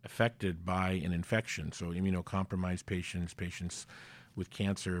affected by an infection. So immunocompromised patients, patients with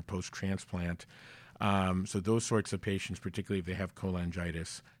cancer, post-transplant. So those sorts of patients, particularly if they have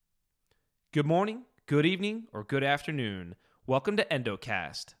cholangitis. Good morning, good evening, or good afternoon. Welcome to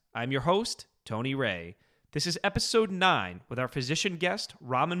EndoCast. I'm your host, Tony Ray. This is episode 9 with our physician guest,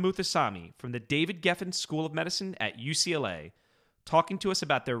 Raman Muthuswamy from the David Geffen School of Medicine at UCLA, talking to us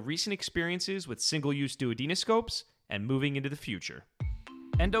about their recent experiences with single-use duodenoscopes and moving into the future.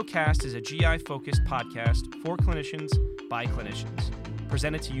 EndoCast is a GI-focused podcast for clinicians by clinicians,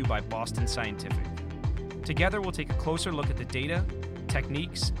 presented to you by Boston Scientific. Together, we'll take a closer look at the data,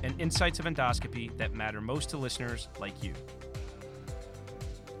 techniques, and insights of endoscopy that matter most to listeners like you.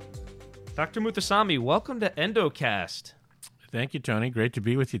 Dr. Muthuswamy, welcome to EndoCast. Thank you, Tony. Great to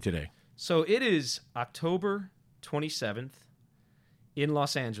be with you today. So it is October 27th in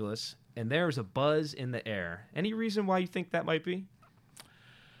Los Angeles, and there's a buzz in the air. Any reason why you think that might be?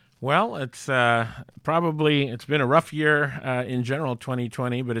 Well, it's been a rough year in general,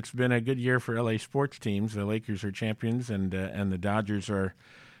 2020, but it's been a good year for LA sports teams. The Lakers are champions, and the Dodgers are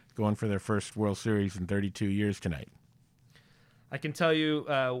going for their first World Series in 32 years tonight. I can tell you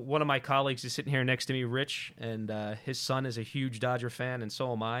one of my colleagues is sitting here next to me, Rich, and his son is a huge Dodger fan, and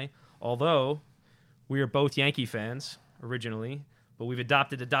so am I. Although we are both Yankee fans originally, but we've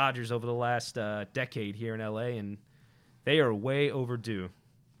adopted the Dodgers over the last decade here in LA, and they are way overdue.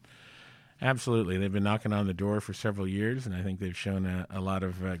 Absolutely. They've been knocking on the door for several years, and I think they've shown a lot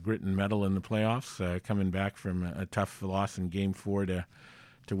of grit and mettle in the playoffs, coming back from a tough loss in Game 4 to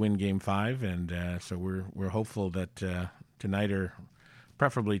win Game 5, and so we're hopeful that tonight, or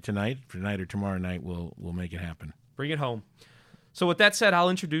preferably tonight or tomorrow night, we'll make it happen. Bring it home. So with that said, I'll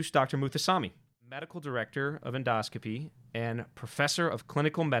introduce Dr. Muthuswamy, Medical Director of Endoscopy and Professor of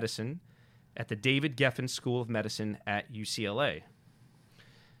Clinical Medicine at the David Geffen School of Medicine at UCLA.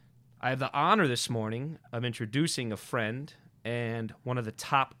 I have the honor this morning of introducing a friend and one of the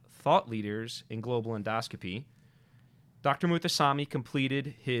top thought leaders in global endoscopy. Dr. Muthuswamy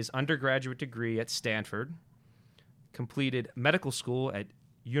completed his undergraduate degree at Stanford, completed medical school at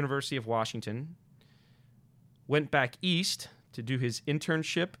University of Washington, went back east to do his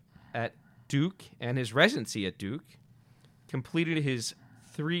internship at Duke and his residency at Duke, completed his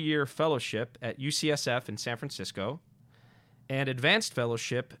 3-year fellowship at UCSF in San Francisco, and advanced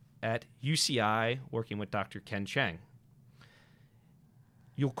fellowship at UCI working with Dr. Ken Chang.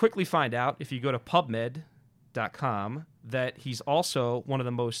 You'll quickly find out if you go to PubMed.com that he's also one of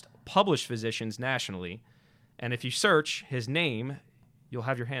the most published physicians nationally. And if you search his name, you'll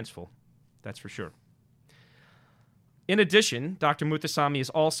have your hands full. That's for sure. In addition, Dr. Muthuswamy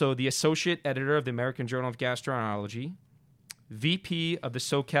is also the Associate Editor of the American Journal of Gastroenterology, VP of the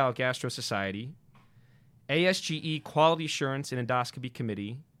SoCal Gastro Society, ASGE Quality Assurance and Endoscopy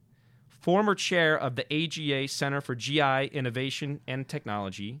Committee, former chair of the AGA Center for GI Innovation and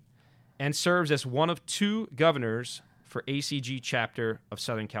Technology, and serves as one of 2 governors for ACG chapter of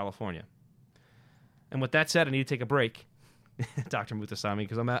Southern California. And with that said, I need to take a break, Dr. Muthuswamy,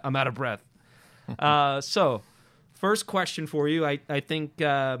 because I'm out of breath. So, first question for you. I think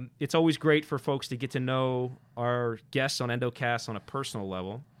it's always great for folks to get to know our guests on EndoCast on a personal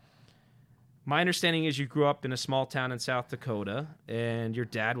level. My understanding is you grew up in a small town in South Dakota, and your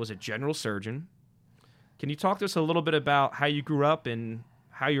dad was a general surgeon. Can you talk to us a little bit about how you grew up and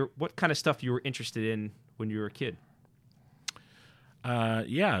what kind of stuff you were interested in when you were a kid?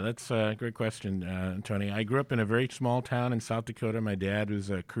 Yeah, that's a great question, Tony. I grew up in a very small town in South Dakota. My dad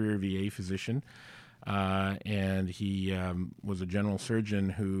was a career VA physician, and he was a general surgeon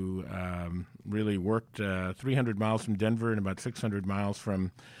who really worked 300 miles from Denver and about 600 miles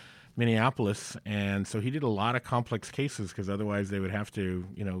from Minneapolis, and so he did a lot of complex cases because otherwise they would have to,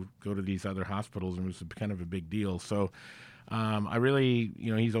 go to these other hospitals, and it was kind of a big deal. So I really,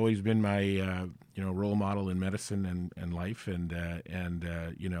 he's always been my, role model in medicine and life, and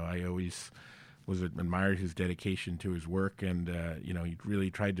I always admired his dedication to his work, and he really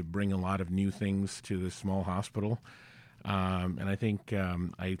tried to bring a lot of new things to this small hospital. And I think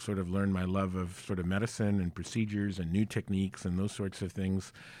I sort of learned my love of sort of medicine and procedures and new techniques and those sorts of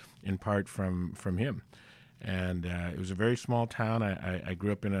things in part from him. And it was a very small town. I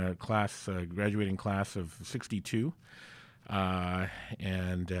grew up in a graduating class of 62.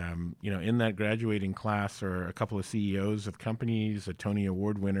 In that graduating class are a couple of CEOs of companies, a Tony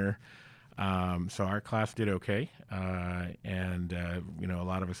Award winner. So our class did okay. A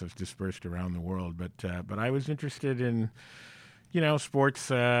lot of us have dispersed around the world. But I was interested in,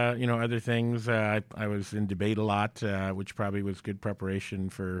 sports, other things. I was in debate a lot, which probably was good preparation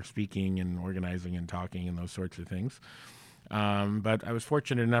for speaking and organizing and talking and those sorts of things. But I was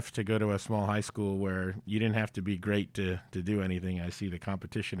fortunate enough to go to a small high school where you didn't have to be great to do anything. I see the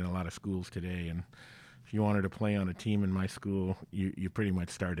competition in a lot of schools today, and if you wanted to play on a team in my school, you pretty much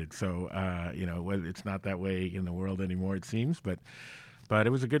started. So, it's not that way in the world anymore, it seems, but it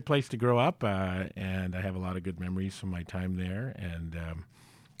was a good place to grow up, and I have a lot of good memories from my time there, and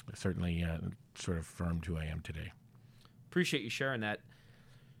certainly sort of formed who I am today. Appreciate you sharing that.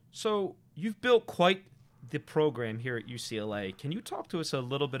 So you've built quite the program here at UCLA. Can you talk to us a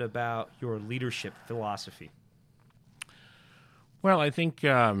little bit about your leadership philosophy? Well, I think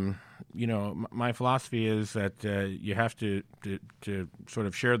my philosophy is that you have to sort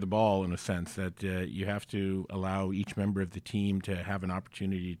of share the ball in a sense, that you have to allow each member of the team to have an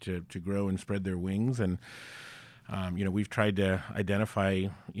opportunity to grow and spread their wings. And we've tried to identify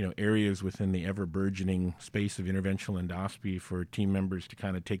areas within the ever burgeoning space of interventional endoscopy for team members to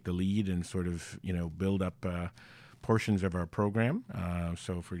kind of take the lead and sort of build up portions of our program.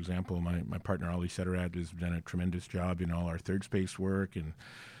 So, for example, my partner Ali Sederad has done a tremendous job in all our third space work and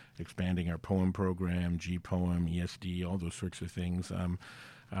expanding our POEM program, G-POEM, ESD, all those sorts of things.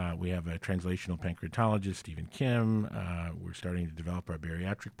 We have a translational pancreatologist, Stephen Kim. We're starting to develop our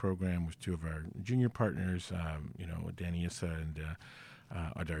bariatric program with two of our junior partners, Danny Issa and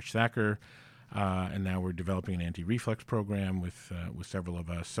Adarsh Thacker. And now we're developing an anti-reflux program with several of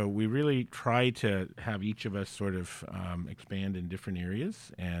us. So we really try to have each of us sort of expand in different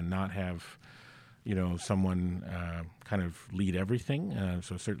areas and not have someone kind of lead everything.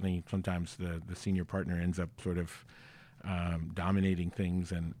 So certainly sometimes the senior partner ends up sort of dominating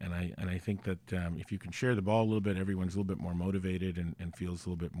things, and I think that if you can share the ball a little bit, everyone's a little bit more motivated and feels a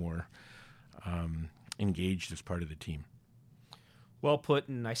little bit more engaged as part of the team. Well put,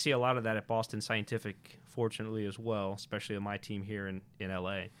 and I see a lot of that at Boston Scientific, fortunately, as well, especially on my team here in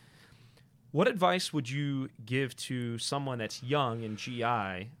LA. What advice would you give to someone that's young in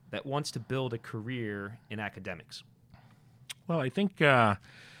GI that wants to build a career in academics? Well, I think the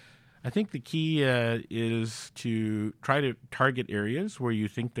key is to try to target areas where you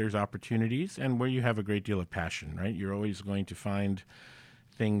think there's opportunities and where you have a great deal of passion, right? You're always going to find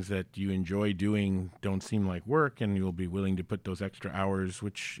things that you enjoy doing don't seem like work, and you'll be willing to put those extra hours,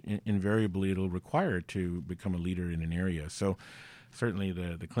 which invariably it'll require to become a leader in an area. So certainly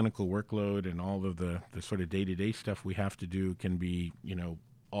the clinical workload and all of the sort of day-to-day stuff we have to do can be,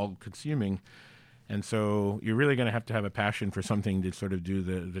 all-consuming. And so you're really going to have a passion for something to sort of do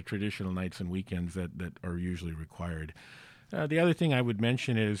the traditional nights and weekends that are usually required. The other thing I would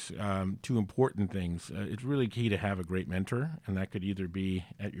mention is two important things. It's really key to have a great mentor, and that could either be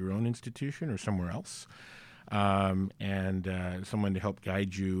at your own institution or somewhere else, and someone to help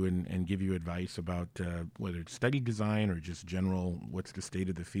guide you and give you advice about whether it's study design or just general what's the state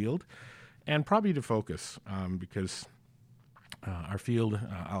of the field, and probably to focus because our field,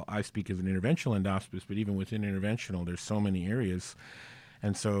 I speak as an interventional endoscopist, but even within interventional, there's so many areas.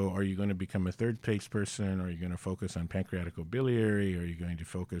 And so are you going to become a third-place person? Or are you going to focus on pancreaticobiliary? Or are you going to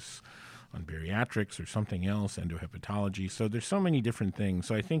focus on bariatrics or something else, endohepatology? So there's so many different things.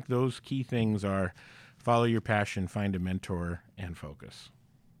 So I think those key things are follow your passion, find a mentor, and focus.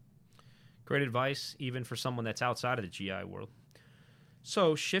 Great advice, even for someone that's outside of the GI world.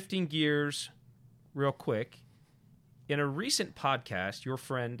 So shifting gears real quick, in a recent podcast, your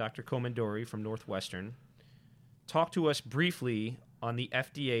friend, Dr. Komandori from Northwestern, talked to us briefly on the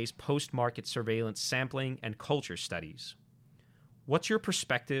FDA's post-market surveillance sampling and culture studies. What's your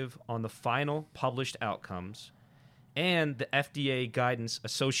perspective on the final published outcomes and the FDA guidance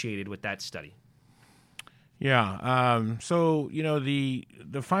associated with that study? Yeah. So, the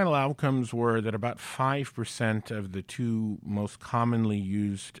final outcomes were that about 5% of the two most commonly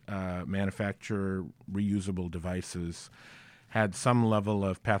used manufacturer reusable devices had some level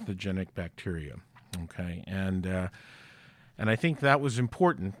of pathogenic bacteria. Okay. And I think that was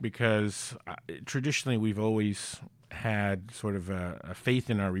important because traditionally we've always had sort of a faith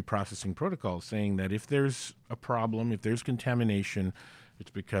in our reprocessing protocol saying that if there's a problem, if there's contamination,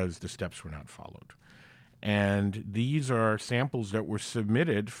 it's because the steps were not followed. And these are samples that were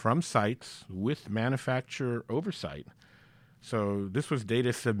submitted from sites with manufacturer oversight. So this was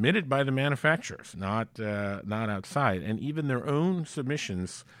data submitted by the manufacturers, not outside. And even their own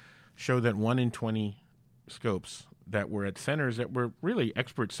submissions show that 1 in 20 scopes that were at centers that were really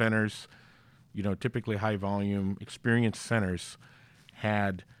expert centers, typically high volume, experienced centers,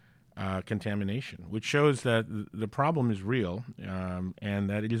 had contamination, which shows that the problem is real and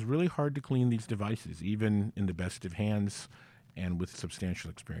that it is really hard to clean these devices, even in the best of hands and with substantial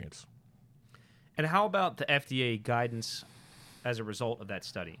experience. And how about the FDA guidance as a result of that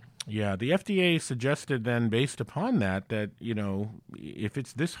study. Yeah, the FDA suggested then, based upon that, if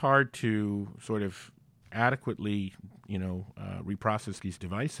it's this hard to sort of adequately, reprocess these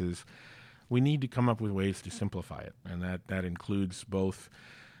devices, we need to come up with ways to simplify it. And that includes both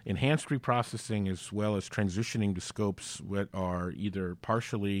enhanced reprocessing as well as transitioning to scopes that are either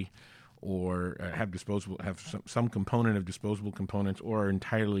partially or have some component of disposable components, or are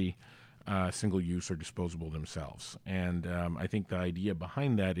entirely single use or disposable themselves. And I think the idea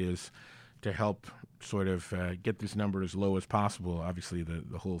behind that is to help sort of get this number as low as possible. Obviously,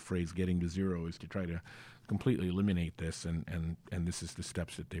 the whole phrase "getting to zero" is to try to completely eliminate this, and this is the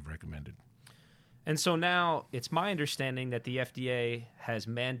steps that they've recommended. And so now it's my understanding that the FDA has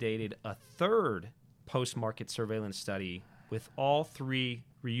mandated a third post-market surveillance study with all three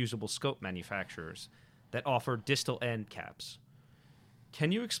reusable scope manufacturers that offer distal end caps.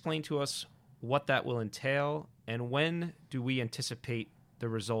 Can you explain to us what that will entail, and when do we anticipate the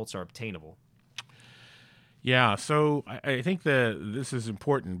results are obtainable? Yeah, so I think this is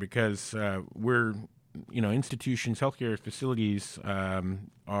important because institutions, healthcare facilities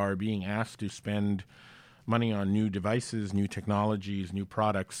are being asked to spend money on new devices, new technologies, new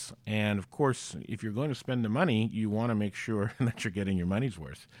products. And of course, if you're going to spend the money, you want to make sure that you're getting your money's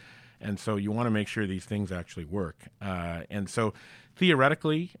worth. And so you want to make sure these things actually work. And so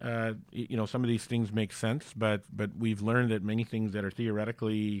theoretically, some of these things make sense, but we've learned that many things that are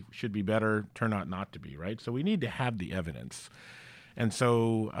theoretically should be better turn out not to be, right? So we need to have the evidence. And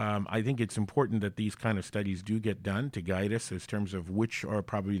so I think it's important that these kind of studies do get done to guide us in terms of which are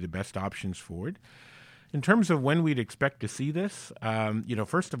probably the best options forward. In terms of when we'd expect to see this,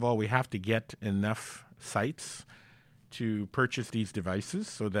 first of all, we have to get enough sites to purchase these devices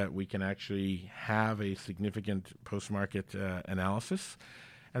so that we can actually have a significant post-market analysis.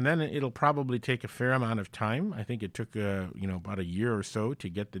 And then it'll probably take a fair amount of time. I think it took about a year or so to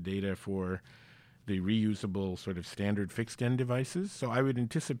get the data for the reusable sort of standard fixed-end devices. So I would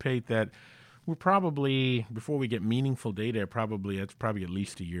anticipate that we're probably, before we get meaningful data, that's probably at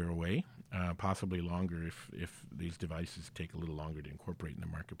least a year away, possibly longer if these devices take a little longer to incorporate in the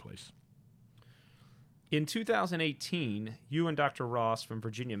marketplace. In 2018, you and Dr. Ross from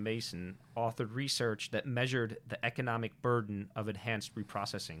Virginia Mason authored research that measured the economic burden of enhanced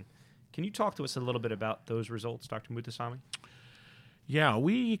reprocessing. Can you talk to us a little bit about those results, Dr. Muthuswamy? Yeah,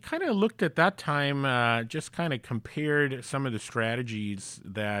 we kind of looked at that time, just kind of compared some of the strategies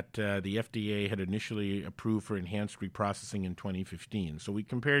that the FDA had initially approved for enhanced reprocessing in 2015. So we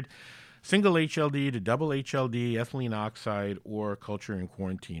compared single HLD to double HLD, ethylene oxide, or culture in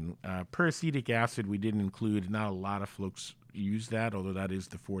quarantine. Peracetic acid we didn't include. Not a lot of folks use that, although that is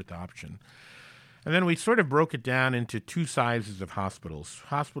the fourth option. And then we sort of broke it down into two sizes of hospitals.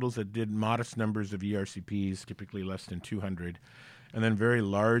 Hospitals that did modest numbers of ERCPs, typically less than 200, and then very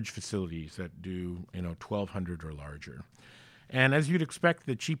large facilities that do 1,200 or larger. And as you'd expect,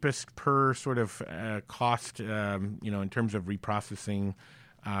 the cheapest per sort of cost, in terms of reprocessing,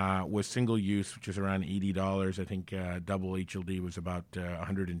 was single use, which is around $80. I think double HLD was about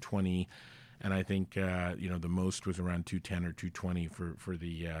 $120, and I think the most was around $210 or $220 for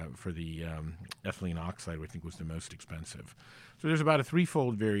the ethylene oxide, which I think was the most expensive. So there's about a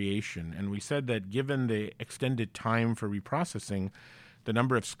threefold variation, and we said that given the extended time for reprocessing, the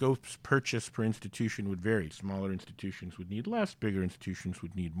number of scopes purchased per institution would vary. Smaller institutions would need less, bigger institutions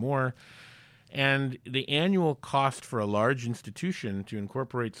would need more. And the annual cost for a large institution to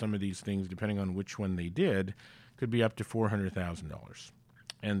incorporate some of these things, depending on which one they did, could be up to $400,000.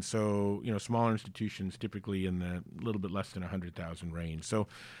 And so, smaller institutions typically in the little bit less than 100,000 range. So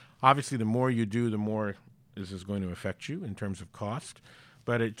obviously the more you do, the more this is going to affect you in terms of cost.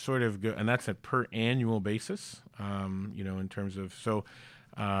 But it sort of and that's a per annual basis, in terms of, so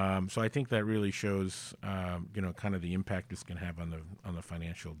I think that really shows, kind of the impact this can have on the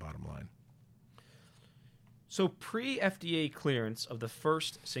financial bottom line. So pre-FDA clearance of the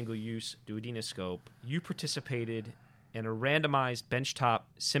first single-use duodenoscope, you participated in a randomized benchtop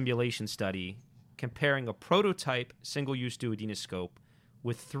simulation study comparing a prototype single-use duodenoscope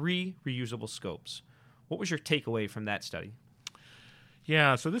with 3 reusable scopes. What was your takeaway from that study?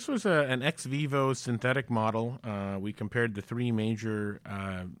 Yeah, so this was an ex vivo synthetic model. We compared the 3 major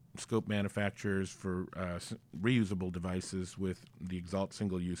scope manufacturers for reusable devices with the EXALT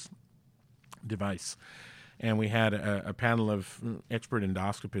single-use device. And we had a panel of expert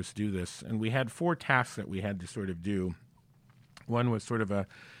endoscopists do this. And we had 4 tasks that we had to sort of do. One was sort of a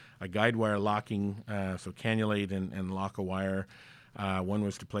guide wire locking, so cannulate and lock a wire. One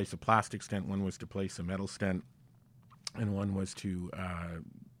was to place a plastic stent. One was to place a metal stent. And one was to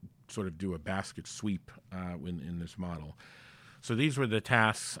sort of do a basket sweep in this model. So these were the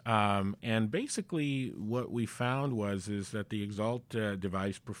tasks, and basically what we found is that the Exalt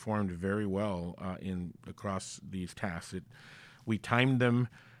device performed very well across these tasks. We timed them.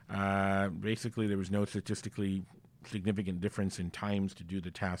 Basically, there was no statistically significant difference in times to do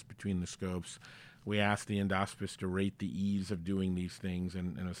the task between the scopes. We asked the endoscopist to rate the ease of doing these things,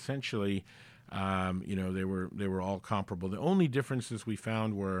 and essentially, they were all comparable. The only differences we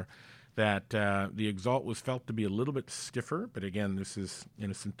found were that the Exalt was felt to be a little bit stiffer, but again, this is in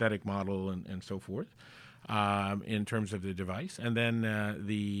a synthetic model and so forth, in terms of the device. And then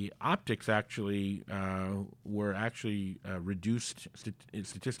the optics actually were reduced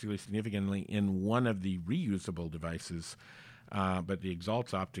statistically significantly in one of the reusable devices, but the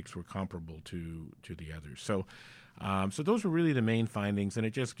Exalt's optics were comparable to the others. So those were really the main findings, and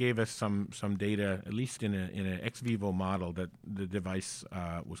it just gave us some data, at least in an ex vivo model, that the device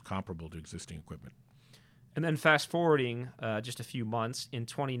was comparable to existing equipment. And then fast forwarding just a few months, in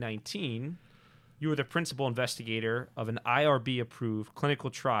 2019, you were the principal investigator of an IRB-approved clinical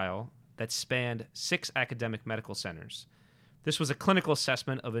trial that spanned 6 academic medical centers. This was a clinical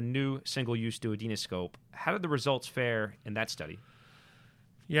assessment of a new single-use duodenoscope. How did the results fare in that study?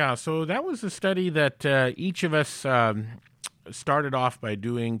 Yeah, so that was a study that each of us started off by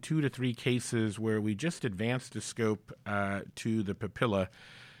doing 2 to 3 cases where we just advanced the scope to the papilla.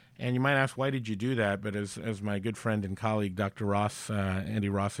 And you might ask, why did you do that? But as my good friend and colleague, Dr. Ross, Andy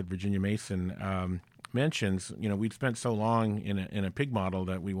Ross at Virginia Mason, mentions, we'd spent so long in a pig model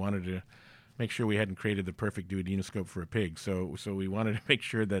that we wanted to make sure we hadn't created the perfect duodenoscope for a pig. So we wanted to make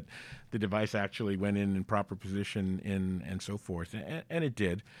sure that the device actually went in proper position and so forth. And it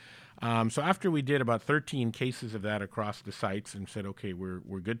did. So after we did about 13 cases of that across the sites and said, okay, we're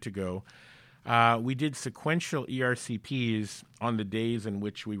good to go, we did sequential ERCPs on the days in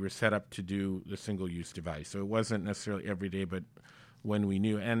which we were set up to do the single-use device. So it wasn't necessarily every day, but when we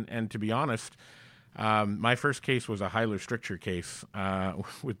knew. And to be honest, my first case was a hilar stricture case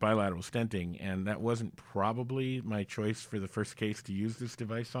with bilateral stenting, and that wasn't probably my choice for the first case to use this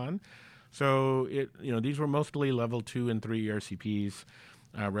device on. So these were mostly level 2 and 3 ERCPs,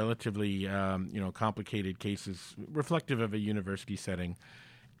 relatively complicated cases, reflective of a university setting,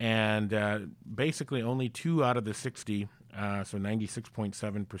 and basically only 2 out of the 60, so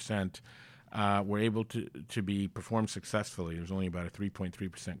 96.7%. Were able to be performed successfully. There's only about a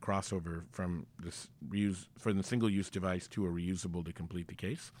 3.3% crossover from the single-use device to a reusable to complete the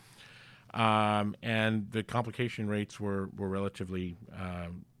case. And the complication rates were relatively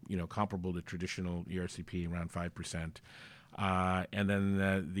comparable to traditional ERCP, around 5%. And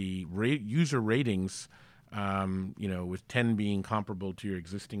then the user ratings, with 10 being comparable to your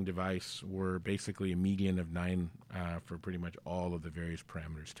existing device, were basically a median of 9 for pretty much all of the various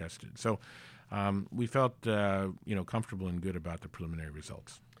parameters tested. So we felt comfortable and good about the preliminary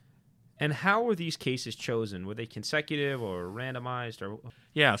results. And how were these cases chosen? Were they consecutive or randomized?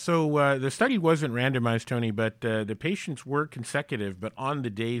 Yeah, so the study wasn't randomized, Tony, but the patients were consecutive, but on the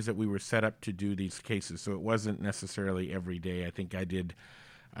days that we were set up to do these cases. So it wasn't necessarily every day. I think I did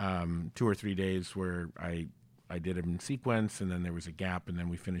 2 or 3 days where I did them in sequence, and then there was a gap, and then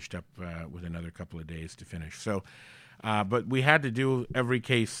we finished up with another couple of days to finish. So, but we had to do every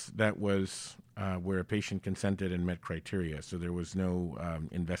case that was where a patient consented and met criteria. So there was no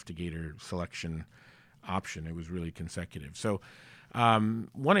investigator selection option. It was really consecutive. So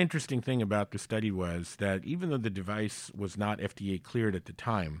one interesting thing about the study was that even though the device was not FDA cleared at the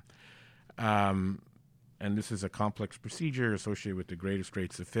time, and this is a complex procedure associated with the greatest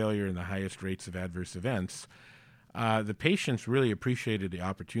rates of failure and the highest rates of adverse events, the patients really appreciated the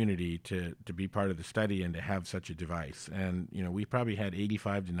opportunity to be part of the study and to have such a device. And, we probably had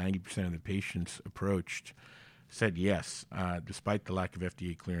 85 to 90% of the patients approached said yes, despite the lack of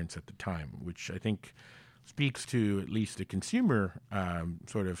FDA clearance at the time, which I think speaks to at least the consumer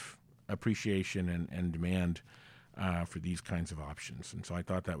sort of appreciation and demand for these kinds of options. And so I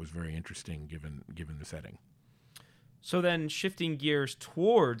thought that was very interesting given the setting. So then shifting gears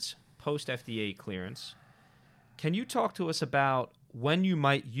towards post-FDA clearance, can you talk to us about when you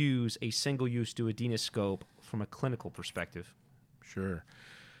might use a single-use duodenoscope from a clinical perspective? Sure.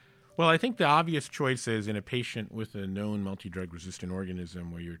 Well, I think the obvious choice is in a patient with a known multi-drug resistant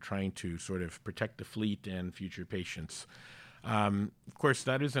organism where you're trying to sort of protect the fleet and future patients. Of course,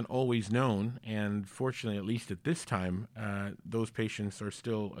 that isn't always known, and fortunately, at least at this time, those patients are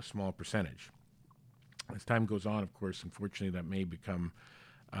still a small percentage. As time goes on, of course, unfortunately, that may become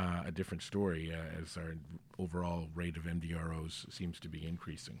a different story as our overall rate of MDROs seems to be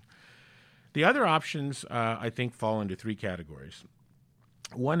increasing. The other options, I think, fall into 3 categories.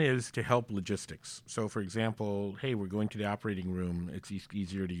 One is to help logistics. So, for example, hey, we're going to the operating room. It's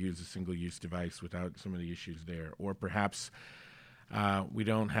easier to use a single-use device without some of the issues there. Or perhaps we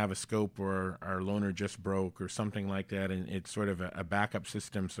don't have a scope, or our loaner just broke or something like that, and it's sort of a backup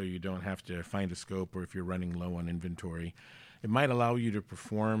system so you don't have to find a scope, or if you're running low on inventory. It might allow you to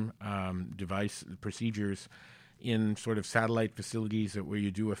perform device procedures in sort of satellite facilities where you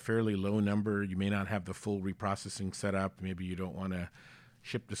do a fairly low number. You may not have the full reprocessing set up. Maybe you don't want to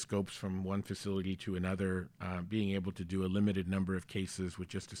ship the scopes from one facility to another. Being able to do a limited number of cases with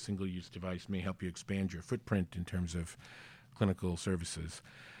just a single-use device may help you expand your footprint in terms of clinical services.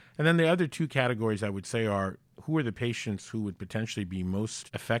 And then the other two categories I would say are, who are the patients who would potentially be most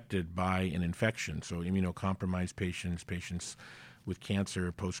affected by an infection? So immunocompromised patients, patients with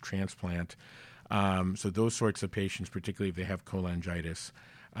cancer, post-transplant. So those sorts of patients, particularly if they have cholangitis,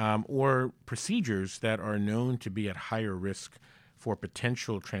 or procedures that are known to be at higher risk for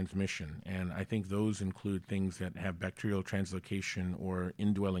potential transmission. And I think those include things that have bacterial translocation or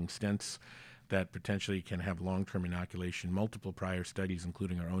indwelling stents that potentially can have long-term inoculation. Multiple prior studies,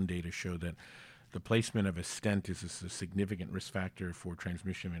 including our own data, show that the placement of a stent is a significant risk factor for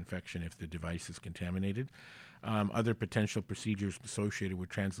transmission of infection if the device is contaminated. Other potential procedures associated with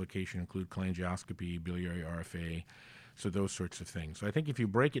translocation include cholangioscopy, biliary RFA, so those sorts of things. So I think if you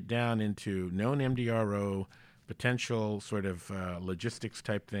break it down into known MDRO, potential sort of logistics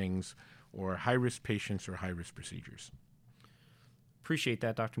type things, or high-risk patients or high-risk procedures. Appreciate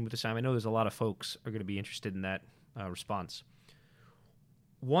that, Dr. Muthusamy. I know there's a lot of folks are going to be interested in that response.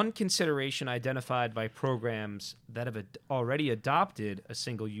 One consideration identified by programs that have already adopted a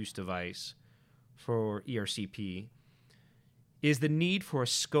single-use device for ERCP is the need for a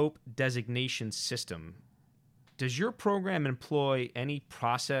scope designation system. Does your program employ any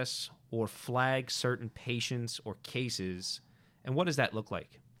process or flag certain patients or cases, and what does that look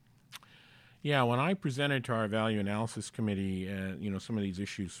like? Yeah, when I presented to our value analysis committee, some of these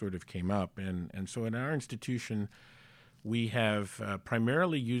issues sort of came up. And so in our institution, we have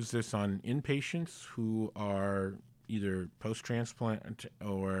primarily used this on inpatients who are either post-transplant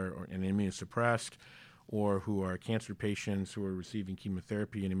or immunosuppressed, or who are cancer patients who are receiving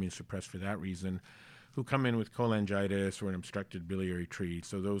chemotherapy and immunosuppressed for that reason, who come in with cholangitis or an obstructed biliary tree.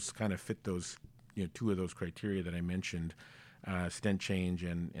 So those kind of fit those, two of those criteria that I mentioned. Stent change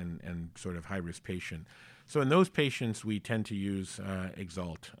and sort of high-risk patient. So in those patients, we tend to use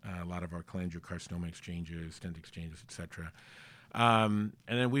EXALT, a lot of our cholangiocarcinoma exchanges, stent exchanges, et cetera. And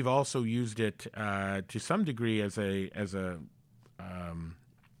then we've also used it to some degree as a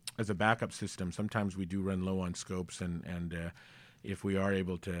backup system. Sometimes we do run low on scopes, and if we are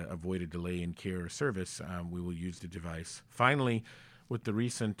able to avoid a delay in care or service, we will use the device. Finally, with the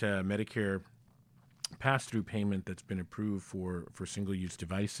recent Medicare pass-through payment that's been approved for single-use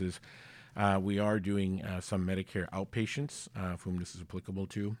devices, we are doing some Medicare outpatients for whom this is applicable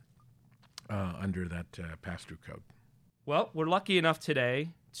to under that pass-through code. Well, we're lucky enough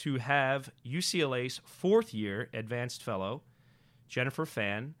today to have UCLA's fourth-year advanced fellow, Jennifer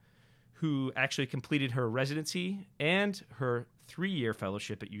Fan, who actually completed her residency and her 3-year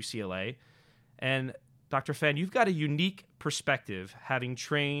fellowship at UCLA. And Dr. Fan, you've got a unique perspective, having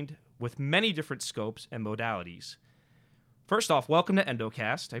trained with many different scopes and modalities. First off, welcome to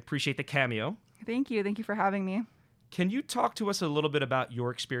EndoCast. I appreciate the cameo. Thank you. Thank you for having me. Can you talk to us a little bit about your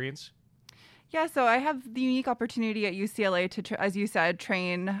experience? Yeah, so I have the unique opportunity at UCLA to, as you said,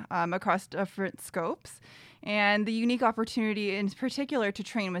 train across different scopes, and the unique opportunity in particular to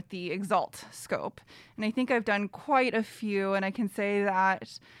train with the EXALT scope. And I think I've done quite a few, and I can say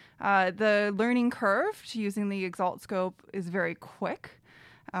that the learning curve to using the EXALT scope is very quick.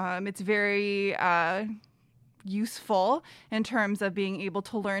 It's very useful in terms of being able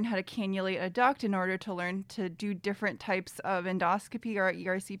to learn how to cannulate a duct in order to learn to do different types of endoscopy or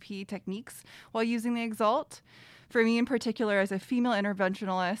ERCP techniques while using the EXALT. For me in particular, as a female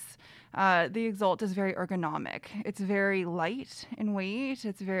interventionalist, the EXALT is very ergonomic. It's very light in weight.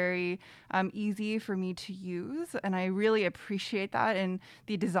 It's very easy for me to use, and I really appreciate that in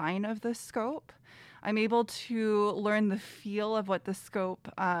the design of the scope. I'm able to learn the feel of what the scope,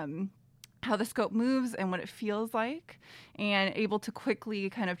 how the scope moves and what it feels like, and able to quickly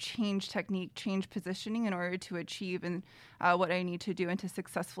kind of change technique, change positioning in order to achieve what I need to do and to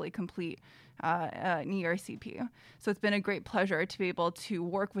successfully complete an ERCP. So it's been a great pleasure to be able to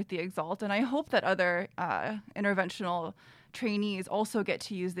work with the EXALT, and I hope that other interventional trainees also get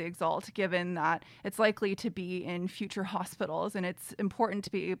to use the EXALT, given that it's likely to be in future hospitals, and it's important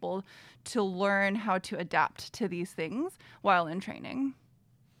to be able to learn how to adapt to these things while in training.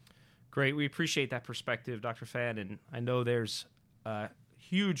 Great. We appreciate that perspective, Dr. Fan, and I know there's a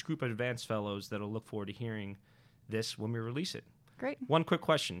huge group of advanced fellows that'll look forward to hearing this when we release it. Great. One quick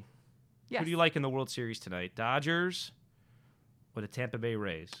question. Yes. Who do you like in the World Series tonight? Dodgers or the Tampa Bay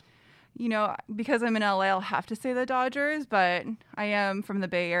Rays? You know, because I'm in LA, I'll have to say the Dodgers, but I am from the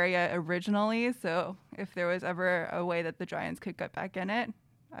Bay Area originally, so if there was ever a way that the Giants could get back in it,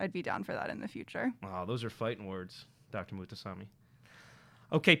 I'd be down for that in the future. Wow, those are fighting words, Dr. Mutasamy.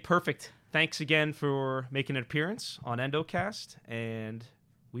 Okay, perfect. Thanks again for making an appearance on Endocast, and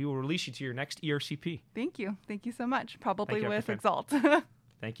we will release you to your next ERCP. Thank you. Thank you so much. Probably Thank you, with Dr. Exalt.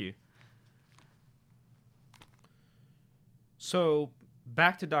 Thank you. So,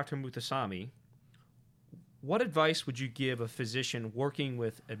 back to Dr. Mutasamy. What advice would you give a physician working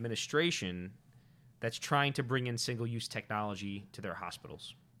with administration that's trying to bring in single-use technology to their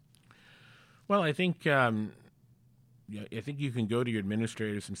hospitals? Well, I think you can go to your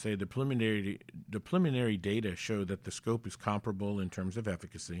administrators and say the preliminary data show that the scope is comparable in terms of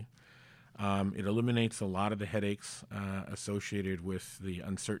efficacy. It eliminates a lot of the headaches associated with the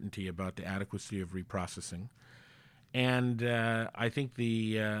uncertainty about the adequacy of reprocessing. And I think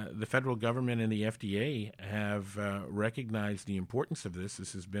the federal government and the FDA have recognized the importance of this.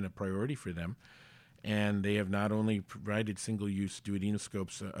 This has been a priority for them. And they have not only provided single-use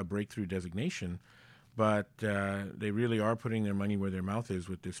duodenoscopes a breakthrough designation, but they really are putting their money where their mouth is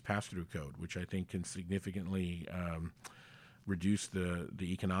with this pass-through code, which I think can significantly reduce the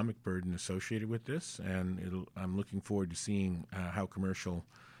economic burden associated with this. And I'm looking forward to seeing how commercial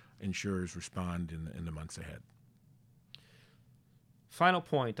insurers respond in the months ahead. Final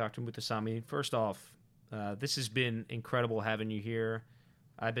point, Dr. Mutasamy. First off, this has been incredible having you here.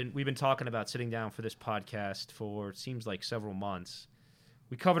 We've been talking about sitting down for this podcast for, it seems like, several months.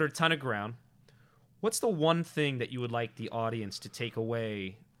 We covered a ton of ground. What's the one thing that you would like the audience to take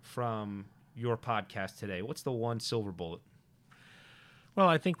away from your podcast today? What's the one silver bullet? Well,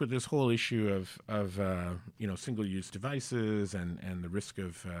 I think with this whole issue of single-use devices and the risk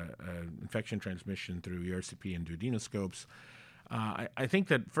of infection transmission through ERCP and duodenoscopes, I think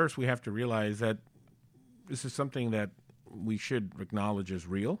that first we have to realize that this is something that we should acknowledge as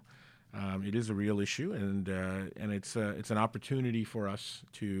real. It is a real issue, and it's an opportunity for us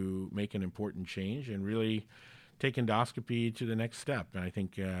to make an important change and really take endoscopy to the next step. And I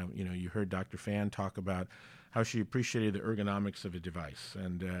think you heard Dr. Fan talk about how she appreciated the ergonomics of a device,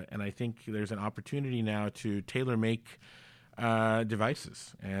 and I think there's an opportunity now to tailor make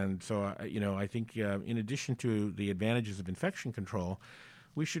devices. And so I think in addition to the advantages of infection control,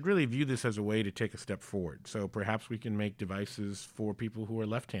 we should really view this as a way to take a step forward. So perhaps we can make devices for people who are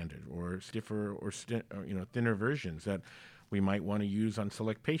left-handed or stiffer or thinner versions that we might want to use on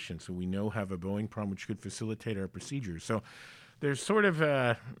select patients who we know have a bowing problem, which could facilitate our procedures. So there's sort of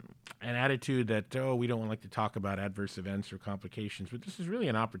an attitude that, we don't like to talk about adverse events or complications, but this is really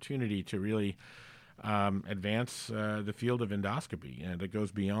an opportunity to really advance the field of endoscopy, and that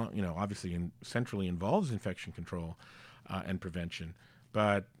goes beyond, obviously centrally involves infection control and prevention,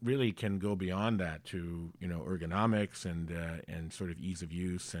 but really can go beyond that to ergonomics and sort of ease of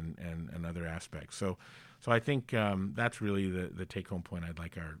use and other aspects. So I think that's really the take-home point I'd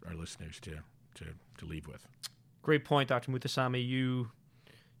like our listeners to leave with. Great point, Dr. Mutasamy. You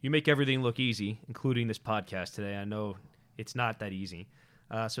make everything look easy, including this podcast today. I know it's not that easy.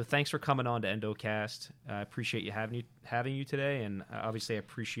 So thanks for coming on to Endocast. I appreciate you having you today, and obviously I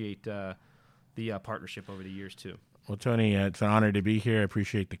appreciate the partnership over the years too. Well, Tony, it's an honor to be here. I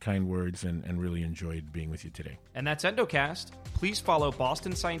appreciate the kind words and really enjoyed being with you today. And that's Endocast. Please follow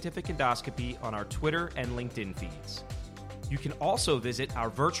Boston Scientific Endoscopy on our Twitter and LinkedIn feeds. You can also visit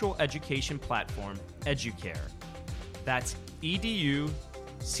our virtual education platform, EduCare. That's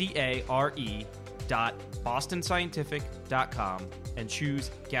educare.bostonscientific.com and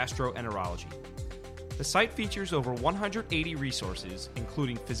choose gastroenterology. The site features over 180 resources,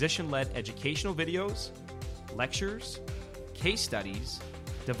 including physician-led educational videos, lectures, case studies,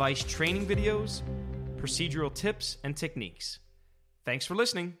 device training videos, procedural tips, and techniques. Thanks for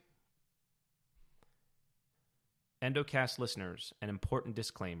listening. Endocast listeners, an important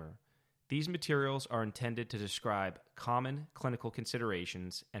disclaimer. These materials are intended to describe common clinical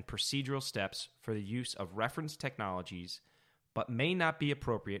considerations and procedural steps for the use of reference technologies, but may not be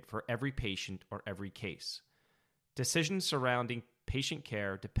appropriate for every patient or every case. Decisions surrounding patient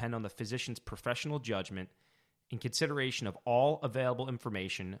care depend on the physician's professional judgment in consideration of all available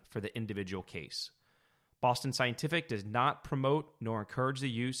information for the individual case. Boston Scientific does not promote nor encourage the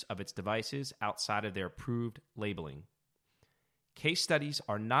use of its devices outside of their approved labeling. Case studies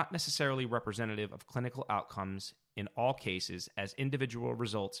are not necessarily representative of clinical outcomes in all cases, as individual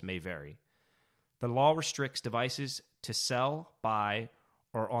results may vary. The law restricts devices to sell, buy,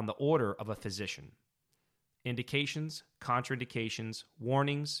 or on the order of a physician. Indications, contraindications,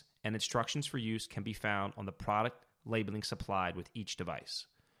 warnings, and instructions for use can be found on the product labeling supplied with each device.